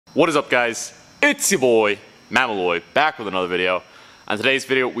What is up, guys? It's your boy Mamaloy back with another video. On today's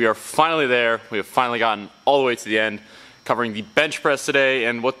video we are finally there. We have finally gotten all the way to the end, covering the bench press today.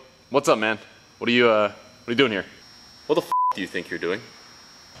 And what's up, man? What are you doing here? What the f do you think you're doing?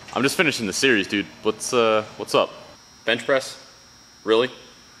 I'm just finishing the series, dude. What's up? Bench press? Really?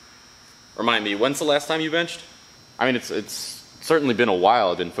 Remind me, when's the last time you benched? I mean, it's certainly been a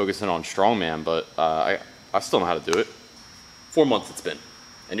while. I've been focusing on strongman, but I still know how to do it. 4 months it's been.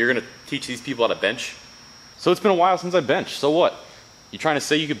 And you're gonna teach these people how to bench? So it's been a while since I benched, so what? You trying to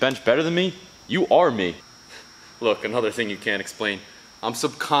say you could bench better than me? You are me. Look, another thing you can't explain. I'm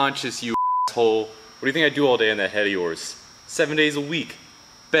subconscious, you asshole. What do you think I do all day in that head of yours? 7 days a week.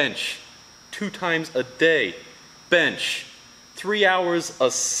 Bench. 2 times a day. Bench. 3 hours a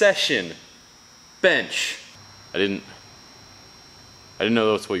session. Bench. I didn't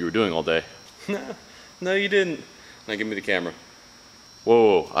know that's what you were doing all day. No, you didn't. Now give me the camera.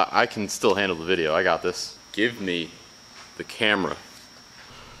 Whoa, I can still handle the video. I got this. Give me the camera.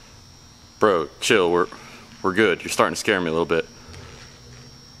 Bro, chill. We're good. You're starting to scare me a little bit.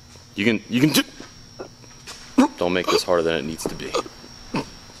 You can don't make this harder than it needs to be.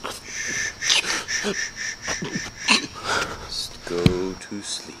 Just go to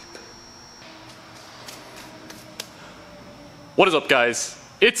sleep. What is up, guys?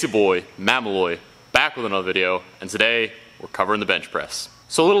 It's your boy Mamaloy back with another video, and today we're covering the bench press.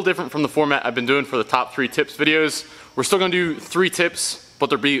 So a little different from the format I've been doing for the top 3 tips videos. We're still gonna do 3 tips, but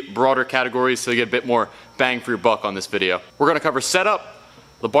there'll be broader categories so you get a bit more bang for your buck on this video. We're gonna cover setup,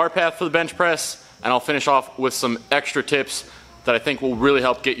 the bar path for the bench press, and I'll finish off with some extra tips that I think will really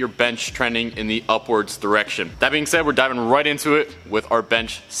help get your bench trending in the upwards direction. That being said, we're diving right into it with our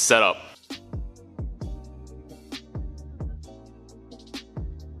bench setup.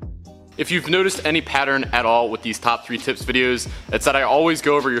 If you've noticed any pattern at all with these top 3 tips videos, it's that I always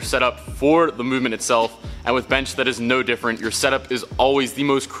go over your setup for the movement itself, and with bench that is no different. Your setup is always the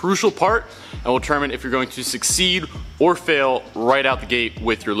most crucial part and will determine if you're going to succeed or fail right out the gate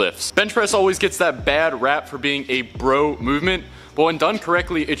with your lifts. Bench press always gets that bad rap for being a bro movement, but when done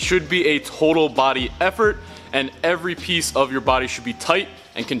correctly, it should be a total body effort, and every piece of your body should be tight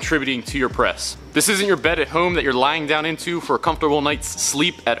and contributing to your press. This isn't your bed at home that you're lying down into for a comfortable night's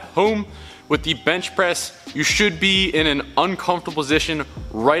sleep at home. With the bench press, you should be in an uncomfortable position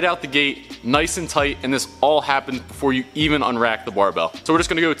right out the gate, nice and tight, and this all happens before you even unrack the barbell. So we're just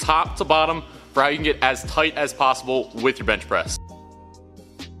gonna go top to bottom for how you can get as tight as possible with your bench press.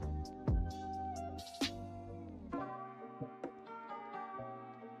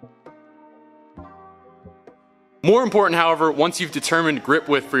 More important, however, once you've determined grip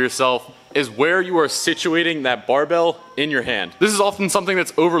width for yourself, is where you are situating that barbell in your hand. This is often something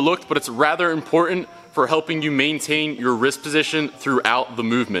that's overlooked, but it's rather important for helping you maintain your wrist position throughout the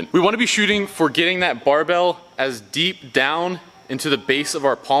movement. We want to be shooting for getting that barbell as deep down into the base of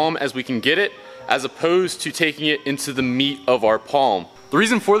our palm as we can get it, as opposed to taking it into the meat of our palm. The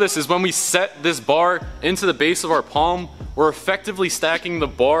reason for this is when we set this bar into the base of our palm, we're effectively stacking the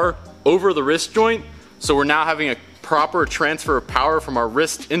bar over the wrist joint. So we're now having a proper transfer of power from our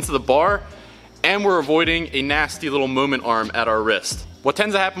wrist into the bar, and we're avoiding a nasty little moment arm at our wrist. What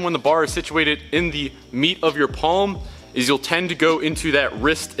tends to happen when the bar is situated in the meat of your palm is you'll tend to go into that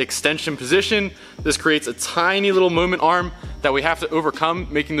wrist extension position. This creates a tiny little moment arm that we have to overcome,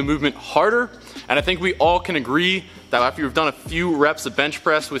 making the movement harder. And I think we all can agree that after you've done a few reps of bench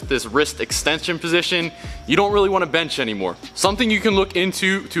press with this wrist extension position, you don't really want to bench anymore. Something you can look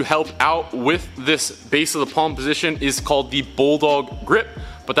into to help out with this base of the palm position is called the bulldog grip,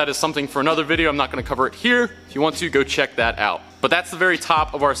 but that is something for another video. I'm not going to cover it here. If you want to, go check that out. But that's the very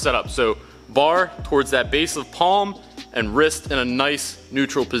top of our setup. So bar towards that base of palm, and wrist in a nice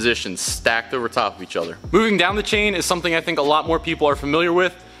neutral position, stacked over top of each other. Moving down the chain is something I think a lot more people are familiar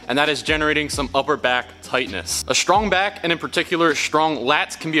with, and that is generating some upper back tightness. A strong back, and in particular strong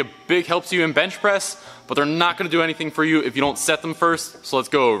lats, can be a big help to you in bench press, but they're not gonna do anything for you if you don't set them first, so let's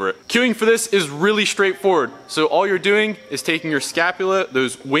go over it. Cueing for this is really straightforward. So all you're doing is taking your scapula,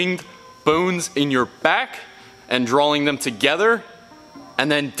 those winged bones in your back, and drawing them together, and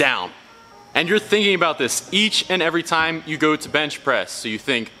then down. And you're thinking about this each and every time you go to bench press. So you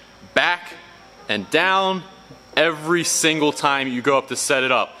think back and down every single time you go up to set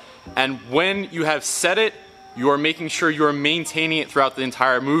it up. And when you have set it, you are making sure you are maintaining it throughout the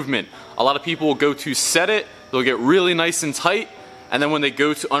entire movement. A lot of people will go to set it, they'll get really nice and tight, and then when they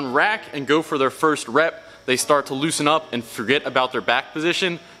go to unrack and go for their first rep, they start to loosen up and forget about their back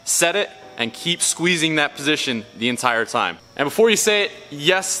position, set it, and keep squeezing that position the entire time. And before you say it,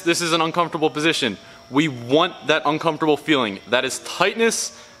 yes, this is an uncomfortable position. We want that uncomfortable feeling. That is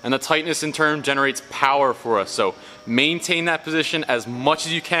tightness and the tightness in turn generates power for us. So maintain that position as much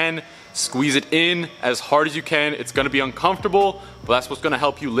as you can, squeeze it in as hard as you can. It's gonna be uncomfortable, but that's what's gonna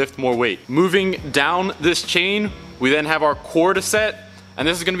help you lift more weight. Moving down this chain, we then have our core to set, and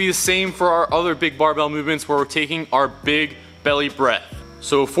this is gonna be the same for our other big barbell movements where we're taking our big belly breath.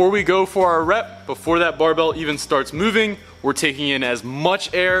 So before we go for our rep, before that barbell even starts moving, we're taking in as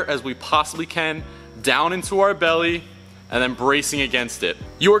much air as we possibly can down into our belly and then bracing against it.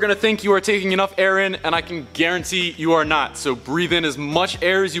 You are gonna think you are taking enough air in, and I can guarantee you are not. So breathe in as much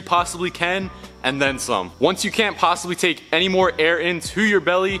air as you possibly can and then some. Once you can't possibly take any more air into your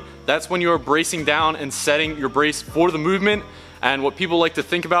belly, that's when you are bracing down and setting your brace for the movement. And what people like to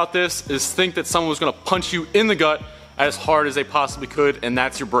think about this is think that someone was gonna punch you in the gut as hard as they possibly could, and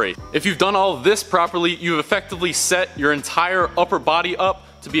that's your brace. If you've done all of this properly, you've effectively set your entire upper body up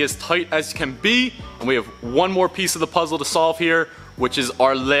to be as tight as can be, and we have one more piece of the puzzle to solve here, which is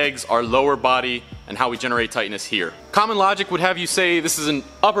our legs, our lower body, and how we generate tightness here. Common logic would have you say, this is an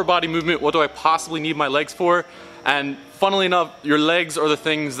upper body movement, what do I possibly need my legs for? And funnily enough, your legs are the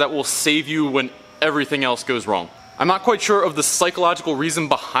things that will save you when everything else goes wrong. I'm not quite sure of the psychological reason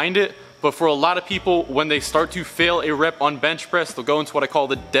behind it, but for a lot of people, when they start to fail a rep on bench press, they'll go into what I call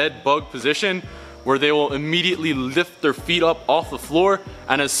the dead bug position, where they will immediately lift their feet up off the floor,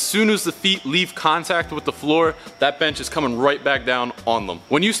 and as soon as the feet leave contact with the floor, that bench is coming right back down on them.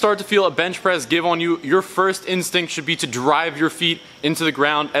 When you start to feel a bench press give on you, your first instinct should be to drive your feet into the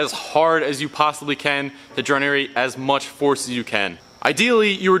ground as hard as you possibly can to generate as much force as you can.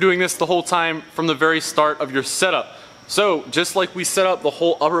 Ideally, you were doing this the whole time from the very start of your setup. So just like we set up the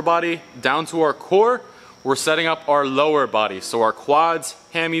whole upper body down to our core, we're setting up our lower body. So our quads,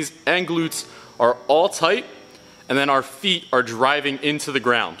 hammies, and glutes are all tight, and then our feet are driving into the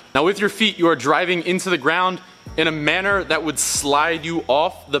ground. Now with your feet, you are driving into the ground in a manner that would slide you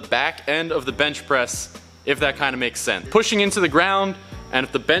off the back end of the bench press, if that kind of makes sense. Pushing into the ground, and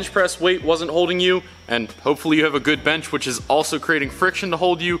if the bench press weight wasn't holding you, and hopefully you have a good bench which is also creating friction to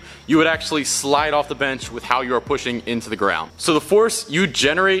hold you, you would actually slide off the bench with how you are pushing into the ground. So the force you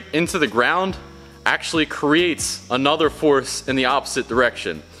generate into the ground actually creates another force in the opposite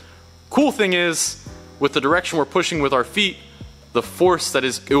direction. Cool thing is, with the direction we're pushing with our feet, the force that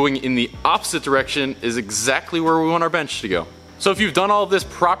is going in the opposite direction is exactly where we want our bench to go. So if you've done all of this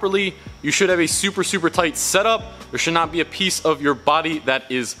properly, you should have a super tight setup. There should not be a piece of your body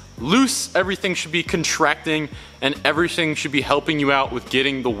that is loose. Everything should be contracting, and everything should be helping you out with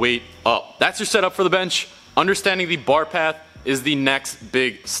getting the weight up. That's your setup for the bench. Understanding the bar path is the next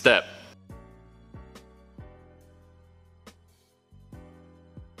big step.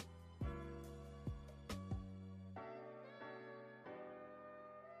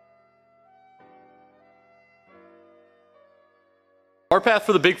 Bar path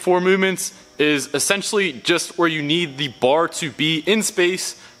for the big four movements is essentially just where you need the bar to be in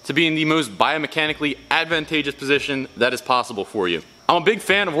space to be in the most biomechanically advantageous position that is possible for you. I'm a big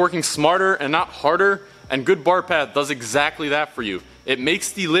fan of working smarter and not harder, and good bar path does exactly that for you. It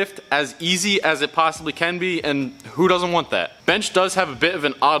makes the lift as easy as it possibly can be, and who doesn't want that? Bench does have a bit of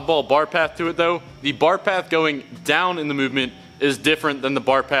an oddball bar path to it though. The bar path going down in the movement is different than the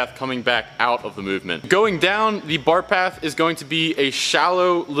bar path coming back out of the movement. Going down, the bar path is going to be a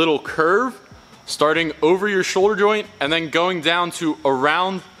shallow little curve starting over your shoulder joint and then going down to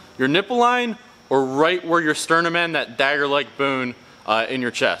around your nipple line or right where your sternum end, that dagger-like bone in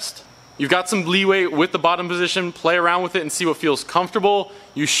your chest. You've got some leeway with the bottom position. Play around with it and see what feels comfortable.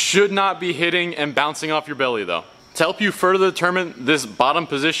 You should not be hitting and bouncing off your belly though. To help you further determine this bottom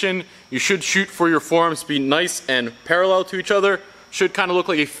position, you should shoot for your forearms to be nice and parallel to each other. Should kind of look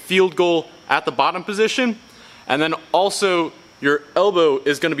like a field goal at the bottom position. And then also your elbow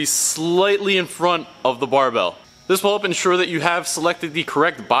is going to be slightly in front of the barbell. This will help ensure that you have selected the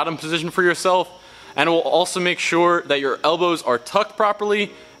correct bottom position for yourself, and it will also make sure that your elbows are tucked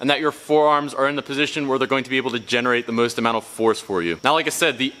properly and that your forearms are in the position where they're going to be able to generate the most amount of force for you. Now, like I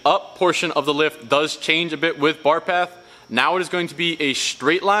said, the up portion of the lift does change a bit with bar path. Now it is going to be a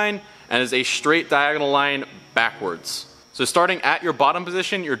straight line and is a straight diagonal line backwards. So starting at your bottom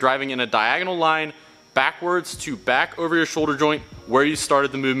position, you're driving in a diagonal line backwards to back over your shoulder joint where you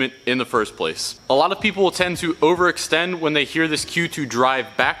started the movement in the first place. A lot of people will tend to overextend when they hear this cue to drive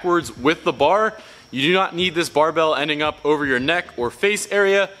backwards with the bar. You do not need this barbell ending up over your neck or face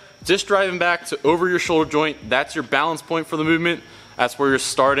area. Just driving back to over your shoulder joint, that's your balance point for the movement. That's where you're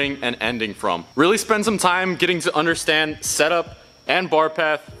starting and ending from. Really spend some time getting to understand setup and bar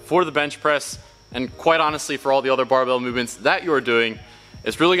path for the bench press, and quite honestly for all the other barbell movements that you're doing.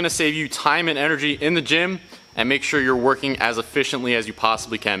 It's really going to save you time and energy in the gym, and make sure you're working as efficiently as you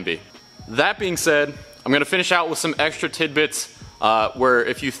possibly can be. That being said, I'm gonna finish out with some extra tidbits where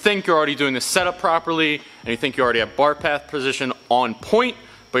if you think you're already doing the setup properly and you think you already have bar path position on point,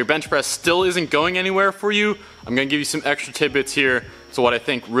 but your bench press still isn't going anywhere for you, I'm gonna give you some extra tidbits here to what I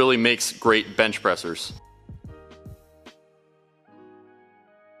think really makes great bench pressers.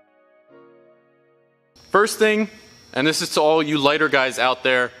 First thing, and this is to all you lighter guys out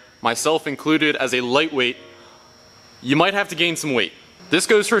there, myself included as a lightweight, you might have to gain some weight. This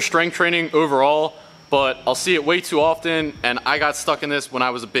goes for strength training overall, but I'll see it way too often, and I got stuck in this when I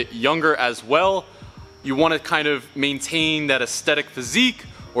was a bit younger as well. You want to kind of maintain that aesthetic physique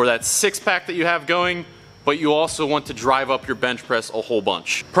or that six-pack that you have going, but you also want to drive up your bench press a whole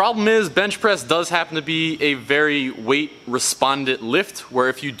bunch. Problem is, bench press does happen to be a very weight respondent lift, where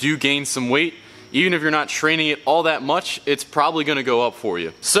if you do gain some weight, even if you're not training it all that much, it's probably gonna go up for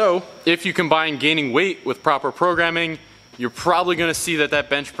you. So, if you combine gaining weight with proper programming, you're probably gonna see that that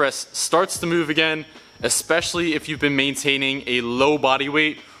bench press starts to move again, especially if you've been maintaining a low body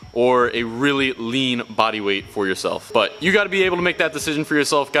weight or a really lean body weight for yourself. But you gotta be able to make that decision for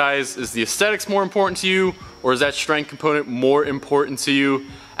yourself, guys. Is the aesthetics more important to you, or is that strength component more important to you?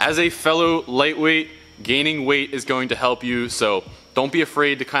 As a fellow lightweight, gaining weight is going to help you, so don't be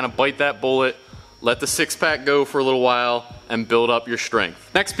afraid to kind of bite that bullet. Let the six-pack go for a little while and build up your strength.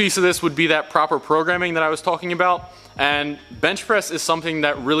 Next piece of this would be that proper programming that I was talking about. And bench press is something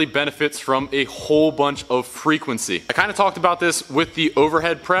that really benefits from a whole bunch of frequency. I kind of talked about this with the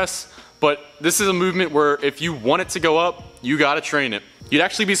overhead press, but this is a movement where if you want it to go up, you gotta train it. You'd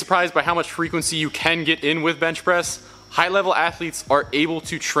actually be surprised by how much frequency you can get in with bench press. High-level athletes are able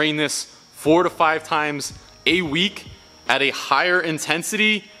to train this 4 to 5 times a week at a higher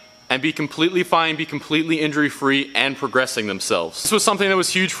intensity and be completely fine, be completely injury-free, and progressing themselves. This was something that was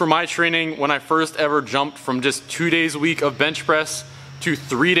huge for my training when I first ever jumped from just 2 days a week of bench press to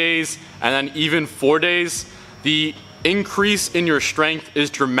 3 days, and then even 4 days. The increase in your strength is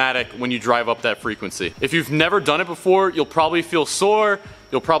dramatic when you drive up that frequency. If you've never done it before, you'll probably feel sore,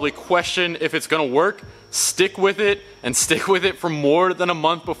 you'll probably question if it's gonna work. Stick with it, and stick with it for more than a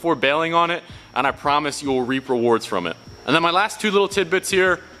month before bailing on it, and I promise you will reap rewards from it. And then my last 2 little tidbits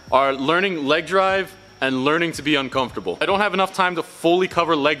here are learning leg drive and learning to be uncomfortable. I don't have enough time to fully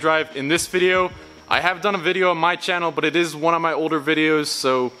cover leg drive in this video. I have done a video on my channel, but it is one of my older videos,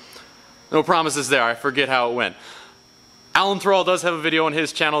 so no promises there. I forget how it went. Alan Thrall does have a video on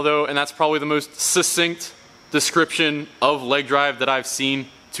his channel though, and that's probably the most succinct description of leg drive that I've seen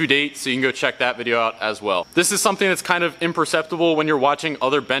to date, so you can go check that video out as well. This is something that's kind of imperceptible when you're watching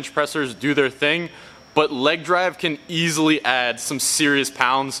other bench pressers do their thing, but leg drive can easily add some serious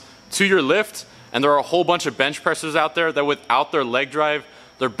pounds to your lift, and there are a whole bunch of bench pressers out there that without their leg drive,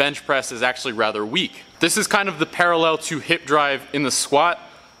 their bench press is actually rather weak. This is kind of the parallel to hip drive in the squat.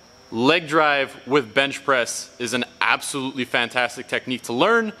 Leg drive with bench press is an absolutely fantastic technique to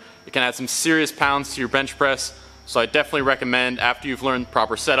learn. It can add some serious pounds to your bench press, so I definitely recommend, after you've learned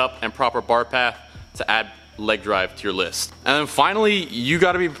proper setup and proper bar path, to add leg drive to your list. And then finally, you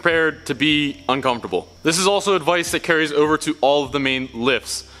gotta be prepared to be uncomfortable. This is also advice that carries over to all of the main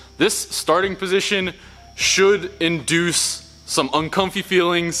lifts. This starting position should induce some uncomfy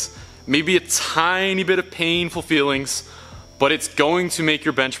feelings, maybe a tiny bit of painful feelings, but it's going to make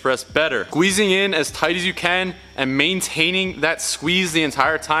your bench press better. Squeezing in as tight as you can and maintaining that squeeze the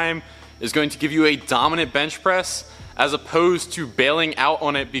entire time is going to give you a dominant bench press, as opposed to bailing out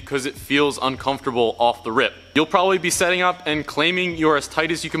on it because it feels uncomfortable off the rip. You'll probably be setting up and claiming you're as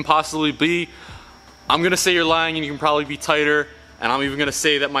tight as you can possibly be. I'm gonna say you're lying and you can probably be tighter, and I'm even gonna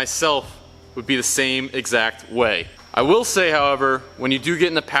say that myself would be the same exact way. I will say, however, when you do get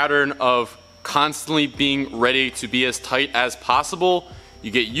in the pattern of constantly being ready to be as tight as possible, you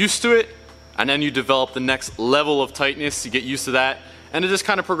get used to it, and then you develop the next level of tightness. You get used to that, and it just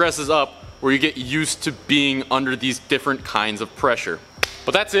kind of progresses up, where you get used to being under these different kinds of pressure.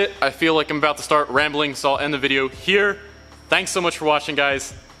 But that's it. I feel like I'm about to start rambling, so I'll end the video here. Thanks so much for watching,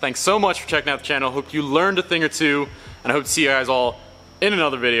 guys. Thanks so much for checking out the channel. Hope you learned a thing or two, and I hope to see you guys all in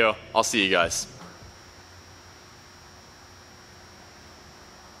another video. I'll see you guys.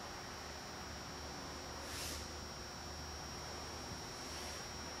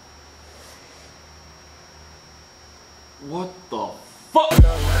 What the